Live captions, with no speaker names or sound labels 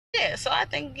Yeah, so I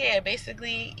think, yeah,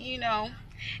 basically, you know,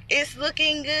 it's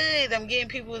looking good. I'm getting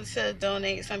people to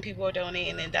donate. Some people are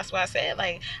donating, and that's why I said,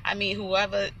 like, I mean,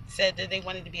 whoever said that they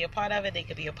wanted to be a part of it, they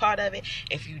could be a part of it.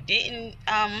 If you didn't,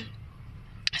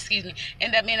 excuse me,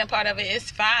 end up being a part of it, it's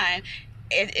fine.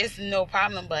 It's no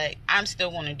problem, but I'm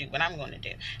still going to do what I'm going to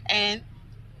do. And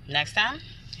next time,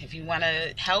 if you want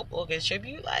to help or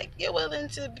contribute, like, you're willing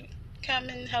to come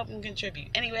and help and contribute.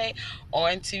 Anyway,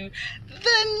 on to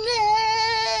the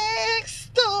next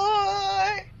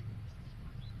store.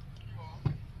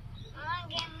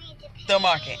 The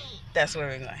market. That's where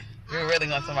we're going. We're really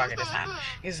going to the market this time.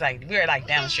 It's like, we're like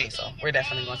down the street, so we're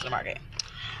definitely going to the market.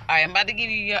 All right, I'm about to give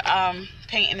you your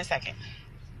paint in a second.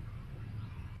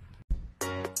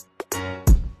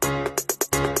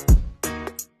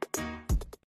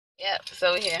 Yep,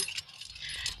 so we're here.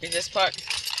 We just parked.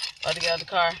 About to get out of the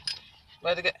car.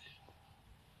 About to get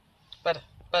butter.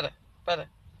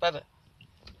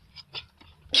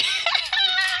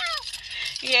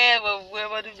 Yeah, but we're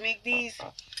about to make these.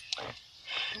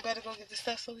 We better go get the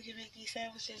stuff so we can make these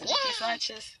sandwiches and these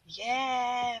lunches.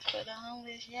 Yeah, for the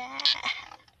homeless. Yeah.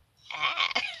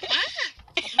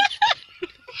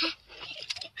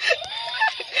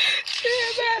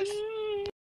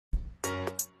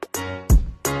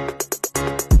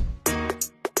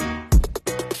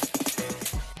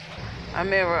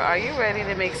 Amira, are you ready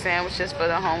to make sandwiches for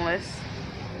the homeless?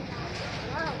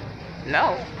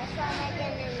 No. I saw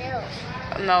making the milk.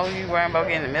 No, you weren't about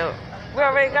getting the milk. We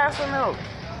already got some milk.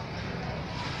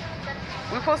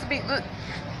 We're supposed to be, look,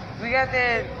 we got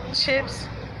the chips.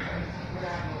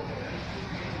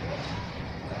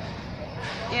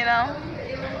 You know,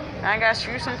 I got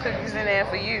some cookies in there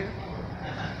for you.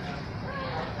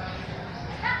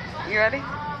 You ready?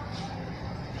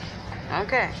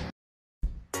 Okay.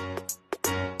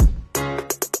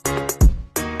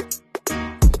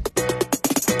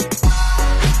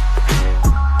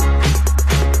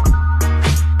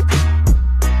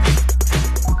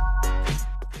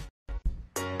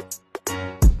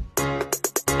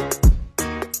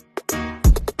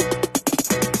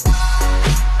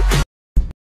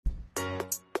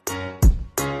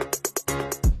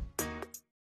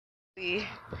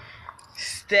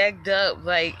 Stacked up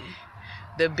like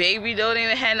the baby don't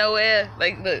even have nowhere.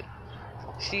 Like, look,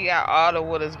 she got all the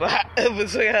waters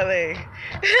between her legs.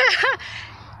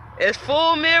 It's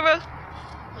full mirror.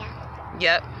 Yeah.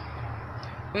 Yep.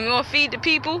 We gonna feed the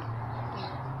people.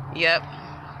 Yeah. Yep.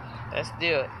 Let's do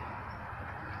it.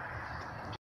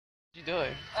 What you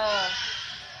doing?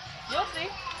 You'll see.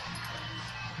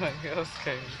 That's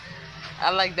crazy. I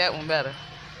like that one better.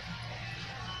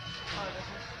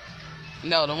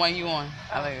 No, the one you on.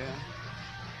 I like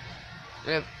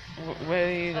that. What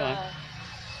are you doing?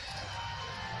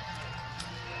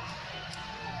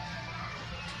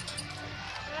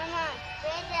 Mama,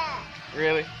 pizza.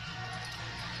 Really?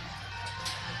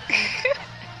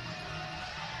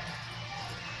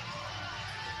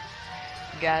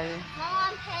 Got it.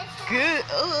 Mama, pizza. Good.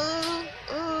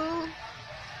 Ooh.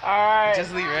 Alright.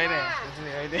 Just leave right there. Just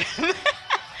leave right there.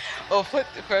 Or put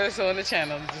the first on the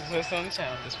channel. Just press on the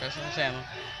channel. Just press on the channel.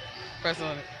 Press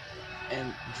on it.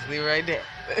 And just leave it right there.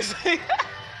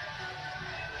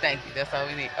 Thank you. That's all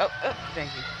we need. Oh,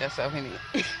 thank you. That's all we need.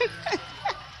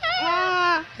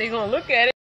 They gonna look at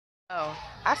it. Oh,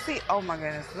 I see. Oh my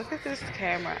goodness. Look at this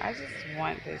camera. I just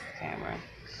want this camera.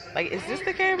 Like, is this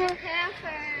the camera?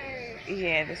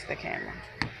 Yeah, this is the camera.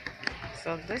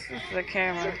 So this is the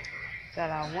camera that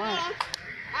I want,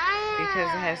 because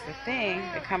it has the thing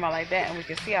that come out like that and we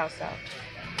can see ourselves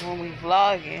when we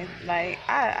vlogging. Like,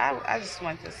 I just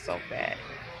want this so bad.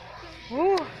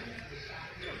 Woo.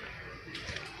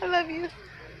 I love you.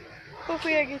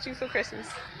 Hopefully I get you for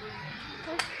Christmas.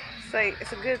 Say,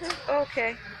 it's a good,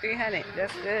 okay, 300.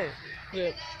 That's good.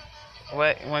 Good.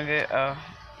 What? One good?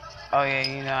 Oh yeah,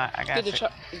 you know, I got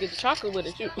get the chocolate with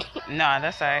it too. No,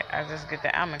 that's alright. I just get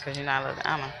the almond because you know I love the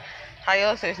almond. How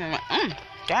you say something?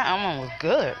 That almond was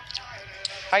good.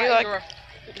 How you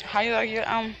like your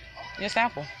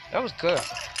sample? That was good.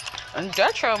 And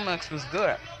that trail mix was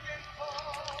good.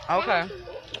 Okay.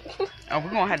 Oh, we're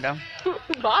gonna have to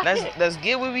let's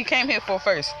get what we came here for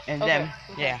first, and then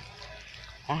yeah.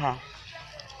 Have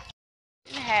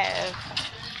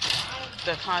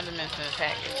the condiments in the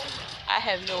package. I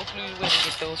have no clue where to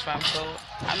get those from, so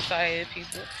I'm sorry,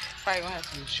 people. Probably gonna have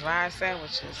some dry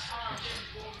sandwiches.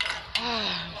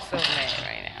 I'm so mad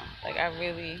right now. Like, I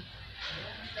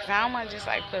don't want to just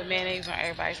like put mayonnaise on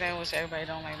everybody's sandwich. Everybody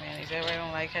don't like mayonnaise. Everybody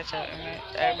don't like ketchup.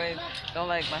 Everybody don't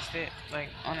like mustard, like,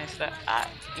 on that stuff.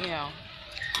 You know,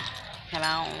 and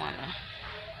I don't want to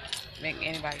make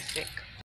anybody sick.